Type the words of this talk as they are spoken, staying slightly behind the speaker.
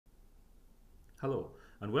Hello,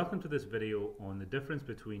 and welcome to this video on the difference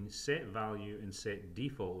between set value and set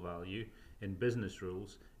default value in business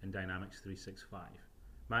rules in Dynamics 365.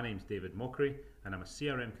 My name's David Mochrie, and I'm a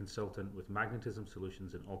CRM consultant with Magnetism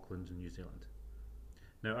Solutions in Auckland, New Zealand.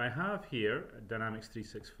 Now I have here Dynamics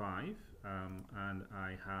 365, and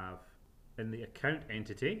I have in the account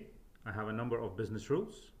entity, I have a number of business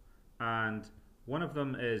rules, and one of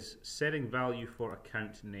them is setting value for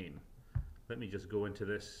account name. Let me just go into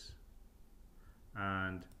this.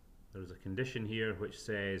 And there's a condition here which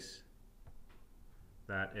says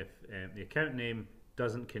that if the account name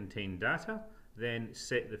doesn't contain data, then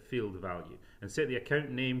set the field value and set the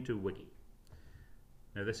account name to Wiggy.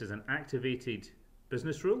 Now this is an activated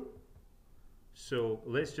business rule, so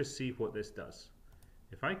let's just see what this does.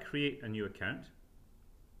 If I create a new account,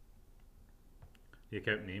 the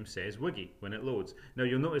account name says Wiggy when it loads. Now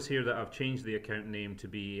you'll notice here that I've changed the account name to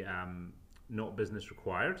be not business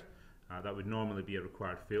required. That would normally be a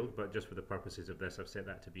required field, but just for the purposes of this, I've set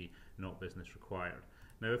that to be not business required.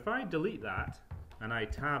 Now, if I delete that and I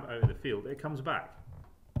tab out of the field, it comes back.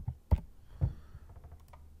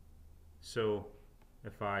 So,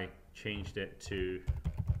 if I changed it to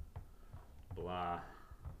blah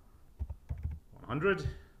 100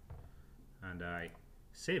 and I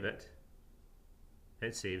save it,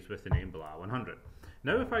 it saves with the name blah 100.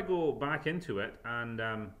 Now if I go back into it and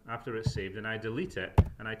after it's saved and I delete it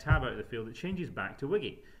and I tab out of the field, it changes back to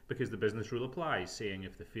Wiggy because the business rule applies, saying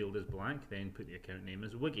if the field is blank then put the account name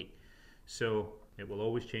as Wiggy. So it will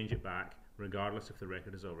always change it back regardless if the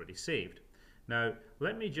record is already saved. Now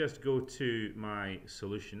let me just go to my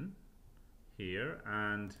solution here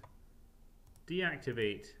and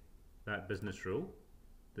deactivate that business rule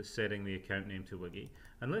that's setting the account name to Wiggy.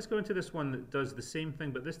 And let's go into this one that does the same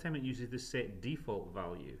thing, but this time it uses the set default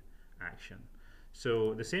value action.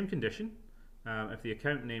 So the same condition, if the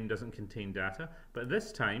account name doesn't contain data, but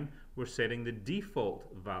this time we're setting the default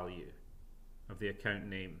value of the account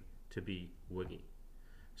name to be Wiggy.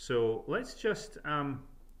 So let's just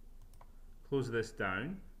close this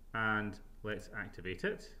down and let's activate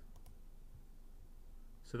it.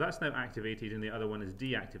 So that's now activated and the other one is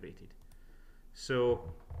deactivated.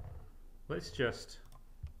 So let's just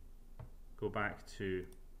go back to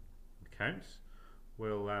accounts.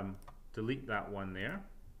 We'll delete that one there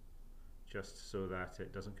just so that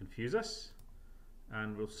it doesn't confuse us,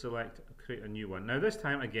 and we'll select create a new one. Now this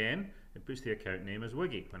time again it puts the account name as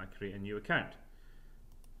Wiggy when I create a new account,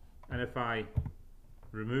 and if I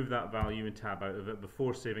remove that value and tab out of it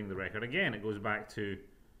before saving the record, again it goes back to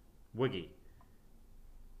Wiggy.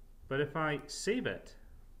 But if I save it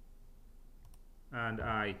and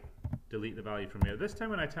I delete the value from here, this time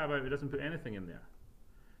when I tab out it doesn't put anything in there.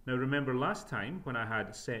 Now remember last time when I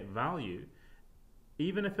had set value,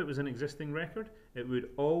 even if it was an existing record, it would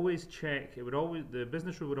always check, the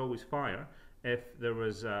business rule would always fire if there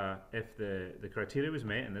was if the criteria was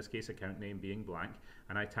met, in this case account name being blank,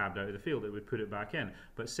 and I tabbed out of the field, it would put it back in.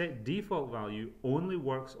 But set default value only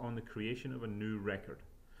works on the creation of a new record.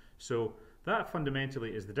 So that fundamentally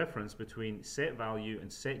is the difference between set value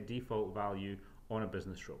and set default value on a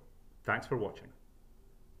business rule. Thanks for watching.